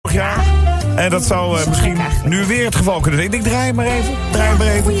En dat zou misschien nu weer het geval kunnen zijn. Ik denk, draai maar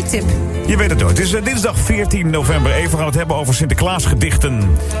even. Goeie tip. Je weet het nooit. Het is dinsdag 14 november. Even gaan we het hebben over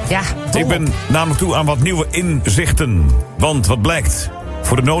Sinterklaasgedichten. Ja, Ik ben namelijk toe aan wat nieuwe inzichten. Want wat blijkt?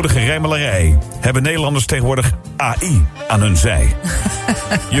 Voor de nodige rijmelarij hebben Nederlanders tegenwoordig AI aan hun zij.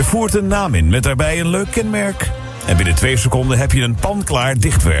 Je voert een naam in met daarbij een leuk kenmerk. En binnen 2 seconden heb je een panklaar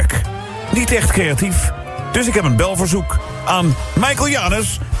dichtwerk. Niet echt creatief, dus ik heb een belverzoek aan Michael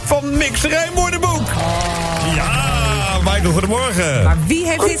Janus van Micks Rijmwoordenboek. Ja, Michael, goedemorgen. Maar wie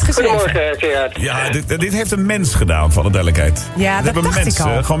heeft dit geschreven? Goedemorgen, Gerard. Ja, dit heeft een mens gedaan, van de duidelijkheid. Ja, dat dacht ik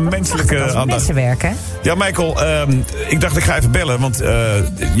al. Gewoon menselijke mensenwerk, hè? Ja, Michael, ik dacht ik ga even bellen. Want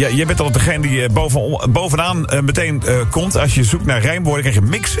jij bent al degene die bovenaan meteen komt. Als je zoekt naar rijmwoorden, krijg je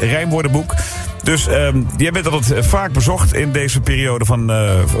Micks Rijmwoordenboek. Dus jij bent altijd vaak bezocht in deze periode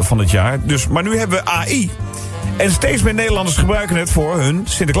van het jaar. Dus, maar nu hebben we AI. En steeds meer Nederlanders gebruiken het voor hun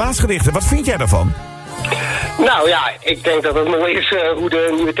Sinterklaasgedichten. Wat vind jij daarvan? Nou ja, ik denk dat het mooi is hoe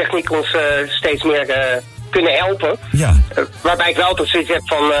de nieuwe techniek ons steeds meer kunnen helpen. Ja. Waarbij ik wel altijd zoiets heb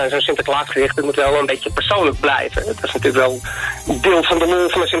van zo'n Sinterklaasgedicht, het moet wel een beetje persoonlijk blijven. Dat is natuurlijk wel een deel van de lol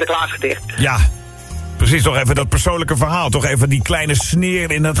van een Sinterklaasgedicht. Ja, precies, toch even dat persoonlijke verhaal. Toch even die kleine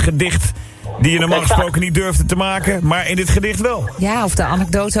sneer in dat gedicht die je normaal gesproken niet durfde te maken, maar in dit gedicht wel. Ja, of de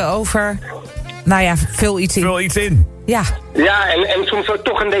anekdote over... Nou ja, vul iets in. Vul iets in. Ja. Ja, en soms ook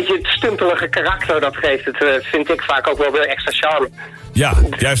toch een beetje het stumpelige karakter dat geeft. Het vind ik vaak ook wel weer extra charme. Ja,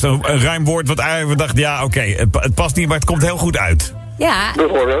 juist een rijmwoord wat eigenlijk dacht, ja oké, het past niet, maar het komt heel goed uit. Ja,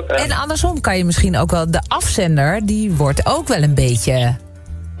 bijvoorbeeld. En andersom kan je misschien ook wel... De afzender, die wordt ook wel een beetje...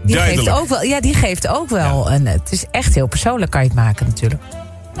 Die geeft ook wel een... Het is echt heel persoonlijk, kan je het maken natuurlijk.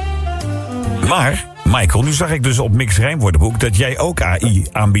 Maar, Michael, nu zag ik dus op Micks Rijmwoordenboek dat jij ook AI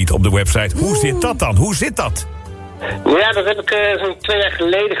aanbiedt op de website. Hoe zit dat dan? Hoe zit dat? Ja, dat heb ik zo'n 2 jaar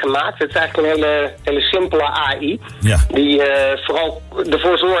geleden gemaakt. Het is eigenlijk een hele simpele AI. Ja. Die vooral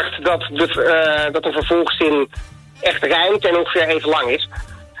ervoor zorgt dat een vervolgzin echt rijmt en ongeveer even lang is.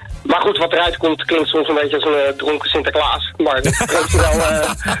 Maar goed, wat eruit komt klinkt soms een beetje als een dronken Sinterklaas. Maar dat brengt je wel...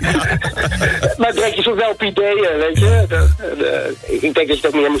 maar het brengt je soms wel op ideeën, weet je. Ik denk dat je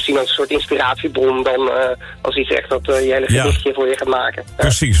dat meer moet zien als een soort inspiratiebron dan als iets echt dat je hele gedichtje voor je gaat maken. Ja.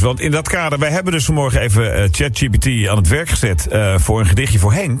 Precies, want in dat kader, wij hebben dus vanmorgen even ChatGPT aan het werk gezet voor een gedichtje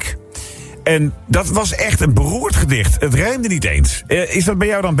voor Henk. En dat was echt een beroerd gedicht. Het rijmde niet eens. Is dat bij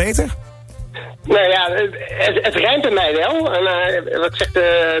jou dan beter? Nou ja, het rijmt bij mij wel. En wat ik zeg,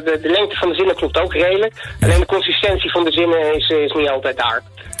 de lengte van de zinnen klopt ook redelijk. Alleen de consistentie van de zinnen is niet altijd daar.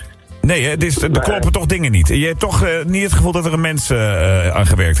 Nee, er kloppen toch dingen niet. Je hebt toch niet het gevoel dat er een mens aan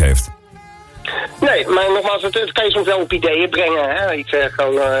gewerkt heeft? Nee, maar nogmaals, het kan je soms wel op ideeën brengen. Hè? Iets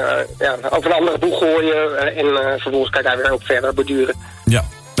gewoon over een andere boeg gooien en vervolgens kan je daar weer ook verder borduren. Ja.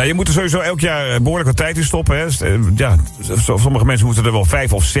 Nou, je moet er sowieso elk jaar behoorlijk wat tijd in stoppen. Hè. Ja, sommige mensen moeten er wel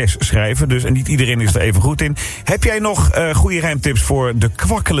 5 of 6 schrijven. Dus, en niet iedereen is er even goed in. Heb jij nog goede rijmtips voor de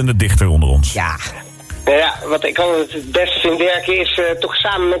kwakkelende dichter onder ons? Ja. Nou ja, wat ik altijd het beste vind werken is toch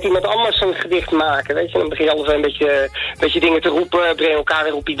samen met iemand anders een gedicht maken. Weet je, dan begin je altijd een beetje dingen te roepen, breng elkaar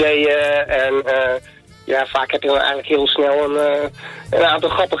weer op ideeën. En vaak heb je dan eigenlijk heel snel een aantal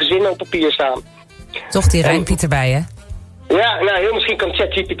grappige zinnen op papier staan. Toch die rijmpiet erbij, hè? Ja, nou heel misschien kan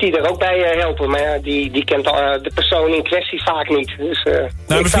ChatGPT er ook bij helpen, maar ja, die kent de persoon in kwestie vaak niet. Dus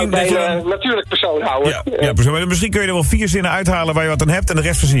ik zou het bij een natuurlijk persoon houden. Ja, persoon. Misschien kun je er wel 4 zinnen uithalen waar je wat aan hebt en de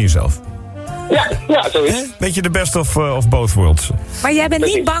rest verzin je zelf. Ja, zo is het. Beetje de best of both worlds. Maar jij bent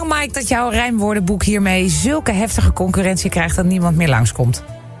niet bang, Mike, dat jouw rijmwoordenboek hiermee zulke heftige concurrentie krijgt dat niemand meer langskomt?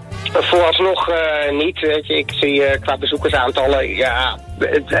 Vooralsnog niet, weet je. Ik zie qua bezoekersaantallen,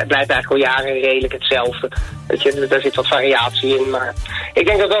 het blijft eigenlijk al jaren redelijk hetzelfde. Weet je, daar zit wat variatie in, maar ik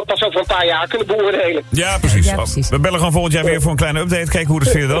denk dat we dat pas over een paar jaar kunnen beoordelen. Ja, precies. We bellen gewoon volgend jaar weer voor een kleine update, kijken hoe de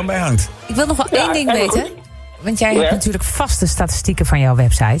sfeer er dan bij hangt. Ik wil nog wel één ding weten, want jij hebt natuurlijk vaste statistieken van jouw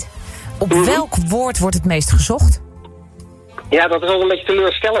website. Op welk woord wordt het meest gezocht? Ja, dat is wel een beetje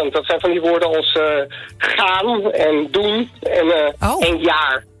teleurstellend. Dat zijn van die woorden als gaan en doen en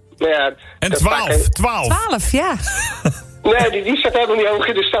jaar. Ja, en 12. 12, ja. Nee, die staat helemaal niet hoog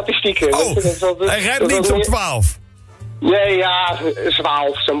in de statistieken. Hij rijdt niet op 12. Nee, ja,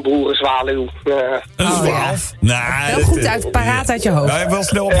 zwaalf, zo'n boerenzwaluw. Een zwaalf? Nou, heel goed paraat uit je hoofd. Ja, hij heeft wel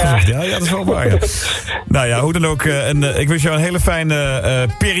snel opgezocht. Ja, dat is wel waar. Ja. Nou ja, hoe dan ook. Ik wens jou een hele fijne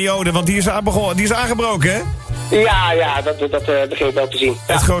periode, want die is aangebroken, hè? Ja, dat begin ik wel te zien.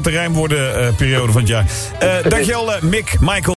 Ja. Het grote rijmwoordenperiode van het jaar. Dankjewel, Michael.